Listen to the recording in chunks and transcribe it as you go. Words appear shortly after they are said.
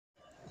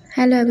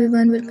Hello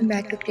everyone, welcome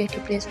back to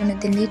Creative Place, one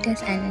of the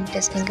latest and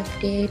interesting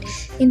update.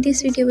 In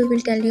this video, we will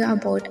tell you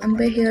about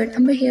Amber Heard.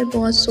 Amber Heard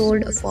was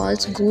sold a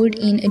false good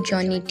in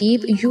Johnny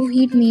Depp. You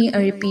hit me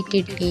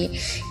repeatedly.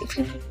 If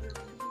you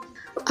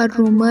A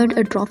rumored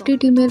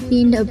drafted email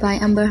pinned by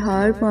Amber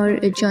Heard for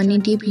Johnny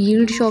Depp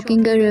yielded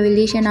shocking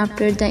revelation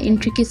after the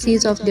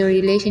intricacies of their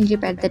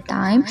relationship at the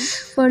time.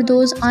 For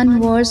those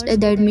unversed,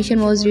 the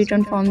admission was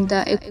written from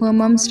the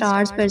Aquamum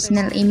star's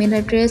personal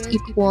email address.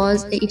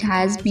 It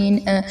has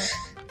been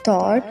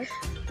thought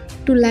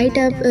to light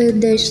up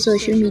the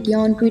social media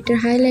on Twitter,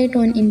 highlight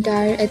an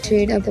entire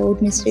thread about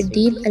Mr.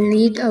 Depp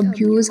alleged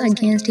abuse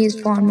against his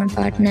former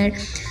partner.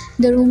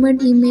 The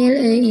rumored email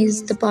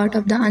is the part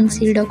of the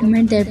unsealed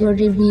document that were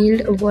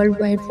revealed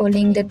worldwide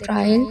following the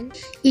trial.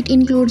 It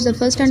includes the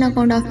first-hand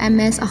account of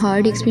MS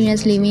Heard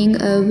experience living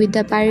with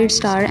the pirate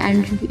star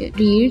and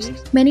reads,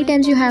 "Many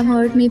times you have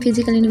hurt me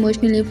physically and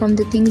emotionally from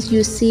the things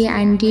you say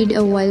and did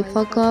while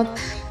fuck up.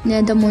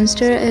 The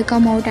monster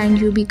come out and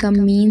you become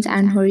mean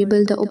and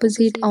horrible, the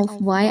opposite of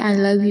why I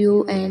love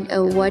you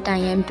and what I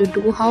am to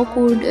do. How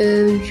could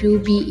you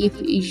be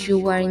if you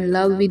were in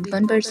love with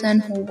one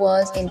person who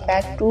was in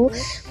fact true?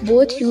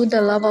 Both you,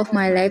 the love of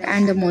my life,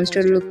 and the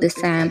monster look the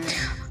same.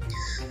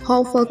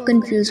 How fuck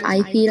confused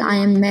I feel. I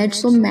am mad,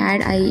 so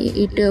mad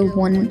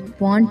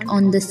want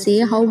on the say.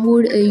 How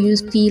would you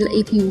feel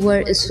if you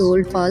were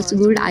sold false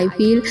good? I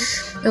feel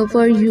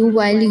for you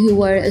while you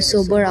were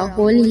sober a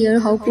whole year.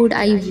 How could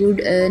I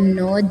would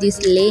know this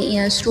lay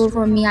in a store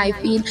for me? I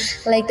feel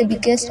like the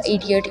biggest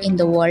idiot in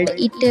the world."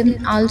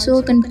 It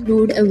also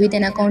conclude with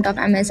an account of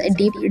MS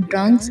Deep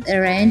drunks,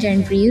 range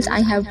and reels.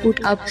 "I have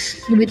put up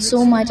with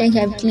so much. I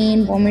have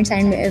clean vomits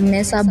and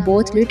mess up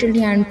both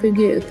literally and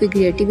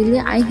figuratively.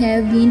 I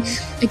have been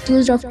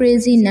accused of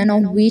crazy, none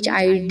of which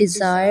I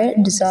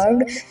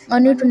deserved.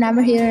 Only to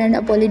never hear an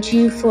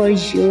apology for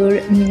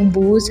your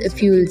booze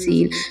fuel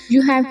zeal.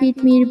 You have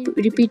hit me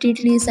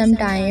repeatedly.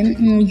 Sometime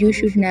you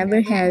should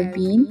never have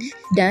been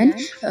done.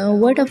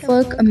 What a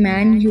fuck a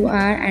man you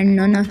are, and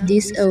none of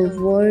this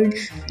would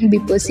be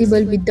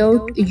possible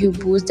without you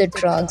booze the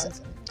drugs."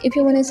 If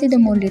you want to see the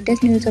more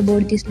latest news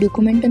about this, do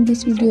comment on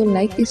this video,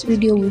 like this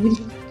video. We will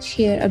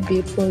share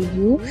update for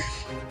you.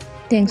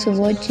 Thanks for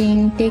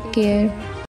watching. Take care.